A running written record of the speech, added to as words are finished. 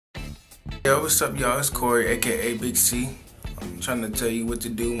Yo, what's up, y'all? It's Corey, aka Big C. I'm trying to tell you what to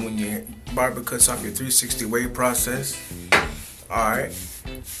do when your barber cuts off your 360 wave process. Alright.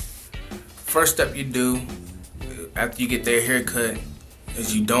 First step you do after you get that haircut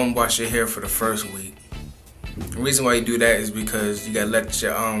is you don't wash your hair for the first week. The reason why you do that is because you gotta let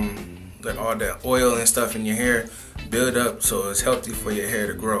your let all the oil and stuff in your hair build up so it's healthy for your hair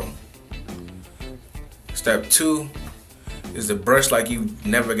to grow. Step 2 is to brush like you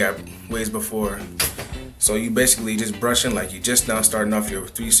never got waves before. So you basically just brushing like you just now starting off your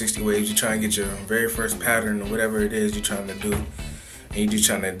 360 waves. You try and get your very first pattern or whatever it is you're trying to do, and you're just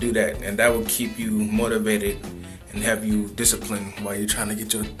trying to do that, and that will keep you motivated and have you disciplined while you're trying to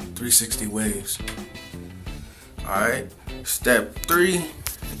get your 360 waves. Alright, step 3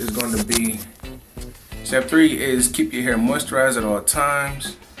 is keep your hair moisturized at all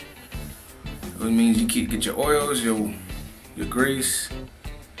times. It means you get your oils, your grease,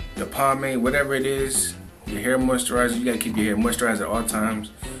 your pomade, whatever it is, your hair moisturizer. You gotta keep your hair moisturized at all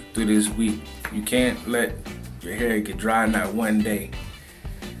times through this week. You can't let your hair get dry not one day.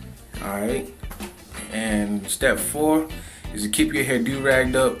 Alright, and step 4 is to keep your hair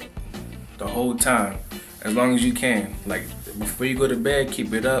do-ragged up the whole time, as long as you can. Like before you go to bed,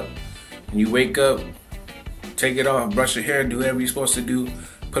 keep it up. When you wake up, take it off, brush your hair, do whatever you're supposed to do,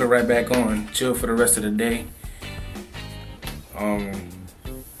 put it right back on, chill for the rest of the day.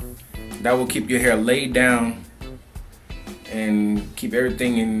 That will keep your hair laid down and keep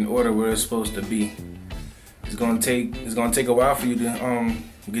everything in order where it's supposed to be. It's gonna take a while for you to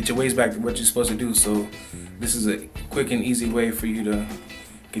get your waves back to what you're supposed to do. So this is a quick and easy way for you to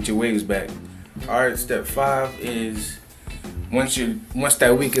get your waves back. Alright, step 5 is once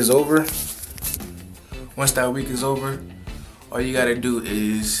that week is over, all you gotta do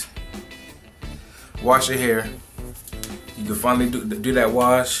is wash your hair. You can finally do that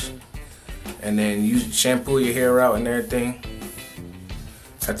wash, and then you shampoo your hair out and everything.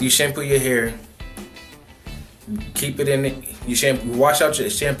 After you shampoo your hair, keep it in it. You wash out your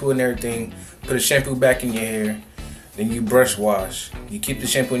shampoo and everything. Put the shampoo back in your hair. Then you brush wash. You keep the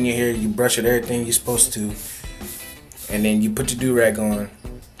shampoo in your hair. You brush it everything you're supposed to, and then you put your do-rag on,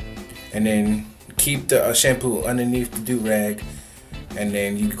 and then keep the shampoo underneath the do-rag, and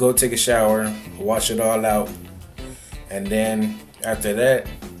then you go take a shower, wash it all out, and then after that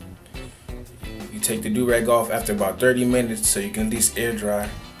you take the do-rag off after about 30 minutes so you can at least air dry.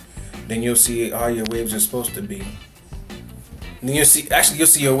 Then you'll see how your waves are supposed to be. And then you'll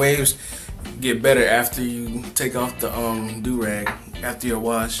see your waves get better after you take off the do-rag after your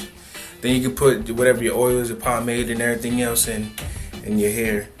wash. Then you can put whatever your oils, your pomade, and everything else in your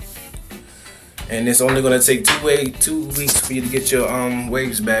hair. And it's only gonna take 2 weeks for you to get your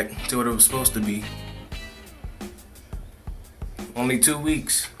waves back to what it was supposed to be. Only 2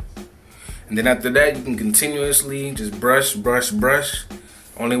 weeks. And then after that, you can continuously just brush.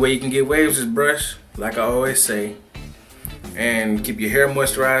 Only way you can get waves is brush, like I always say. And keep your hair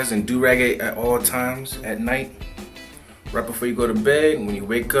moisturized and do-rag it at all times at night. Right before you go to bed, when you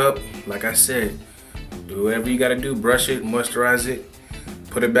wake up, like I said, do whatever you gotta do. Brush it, moisturize it,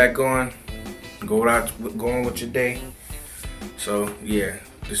 put it back on, go on with your day. So yeah,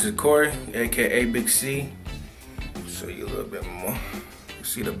 this is Corey, aka Big C. Show you a little bit more. You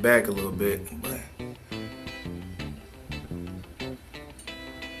see the back a little bit, but